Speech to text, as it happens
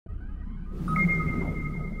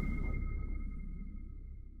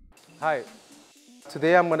Hi,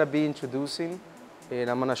 today I'm going to be introducing and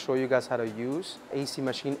I'm going to show you guys how to use AC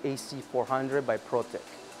machine AC400 by Protec.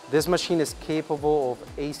 This machine is capable of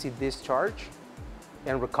AC discharge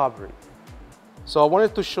and recovery. So I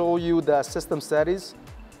wanted to show you the system settings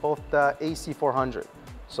of the AC400.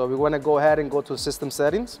 So we want to go ahead and go to system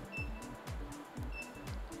settings.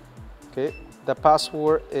 Okay, the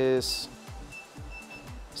password is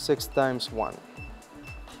 6 times 1.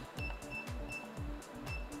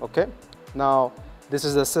 Okay, now this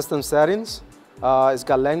is the system settings. It's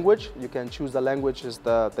got language. You can choose the languages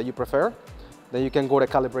that you prefer. Then you can go to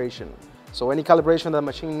calibration. So any calibration the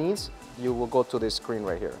machine needs, you will go to this screen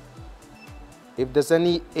right here. If there's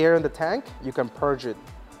any air in the tank, you can purge it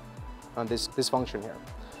on this function here.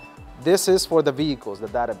 This is for the vehicles, the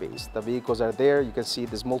database. The vehicles are there. You can see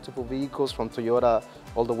there's multiple vehicles from Toyota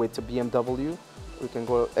all the way to BMW. We can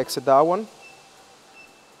go exit that one.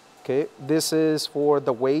 Okay, this is for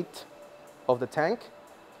the weight of the tank.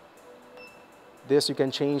 This you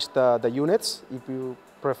can change the units. If you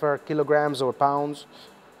prefer kilograms or pounds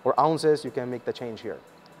or ounces, you can make the change here.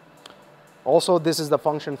 Also, this is the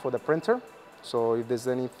function for the printer. So if there's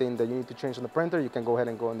anything that you need to change on the printer, you can go ahead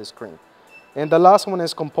and go on the screen. And the last one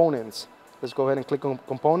is components. Let's go ahead and click on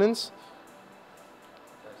components.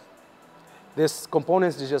 This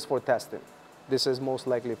components is just for testing. This is most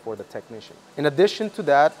likely for the technician. In addition to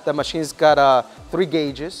that, the machine's got 3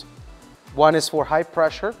 gauges. One is for high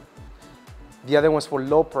pressure, the other one's for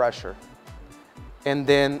low pressure, and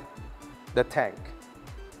then the tank.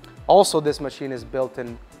 Also, this machine is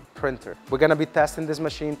built-in printer. We're gonna be testing this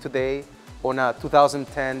machine today on a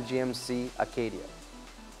 2010 GMC Acadia.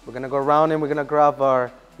 We're gonna go around and we're gonna grab our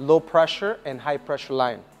low pressure and high pressure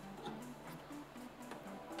line.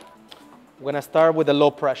 We're gonna start with the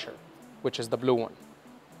low pressure, which is the blue one.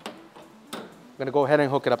 I'm gonna go ahead and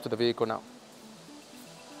hook it up to the vehicle now.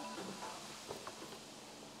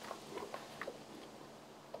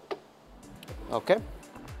 Okay,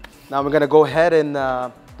 now we're gonna go ahead and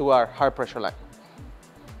do our high pressure line.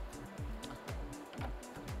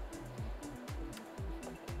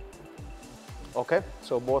 Okay,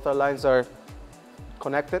 so both our lines are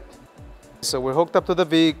connected. So we're hooked up to the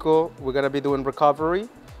vehicle. We're gonna be doing recovery,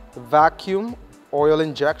 vacuum, oil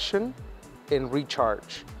injection, and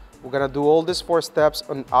recharge. We're gonna do all these 4 steps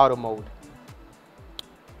on auto mode.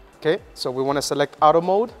 Okay, so we wanna select auto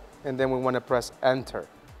mode and then we wanna press enter.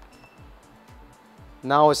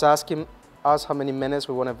 Now it's asking us how many minutes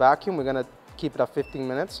we wanna vacuum. We're gonna keep it at 15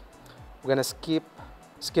 minutes. We're gonna skip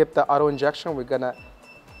the auto injection. We're gonna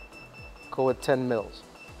go with 10 mils.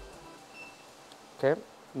 Okay,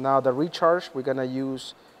 now the recharge, we're gonna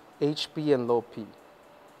use HP and low P.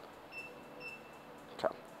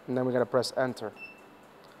 Okay, and then we're gonna press enter.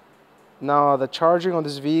 Now the charging on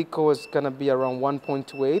this vehicle is gonna be around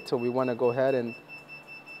 1.28, so we wanna go ahead and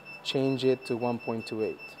change it to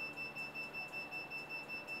 1.28.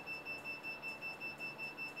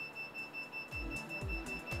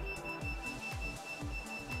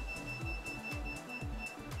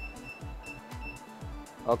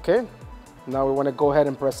 Okay, now we want to go ahead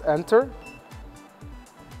and press enter.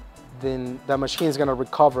 Then the machine is going to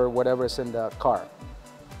recover whatever is in the car.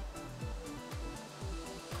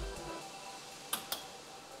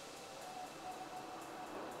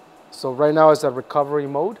 So right now it's a recovery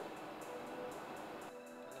mode.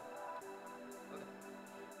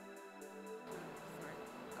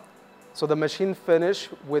 So the machine finished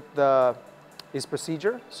with its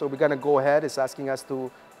procedure. So we're going to go ahead. It's asking us to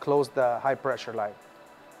close the high pressure line.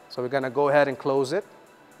 So we're gonna go ahead and close it.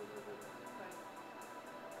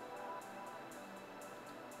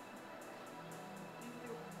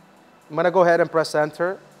 I'm gonna go ahead and press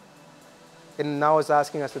enter. And now it's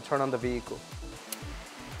asking us to turn on the vehicle.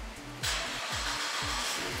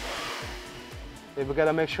 We're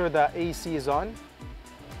gonna make sure the AC is on.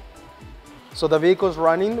 So the vehicle's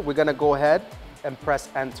running, we're gonna go ahead and press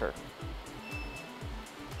enter.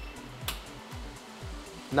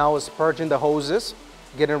 Now it's purging the hoses,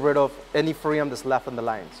 getting rid of any freon that's left on the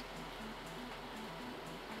lines.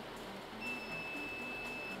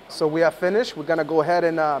 So we are finished. We're gonna go ahead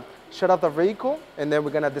and shut off the vehicle, and then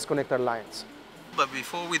we're gonna disconnect our lines. But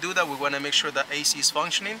before we do that, we wanna make sure the AC is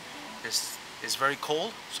functioning. It's very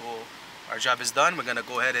cold, so our job is done. We're gonna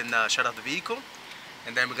go ahead and shut off the vehicle,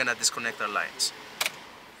 and then we're gonna disconnect our lines.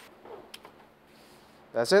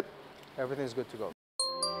 That's it. Everything's good to go.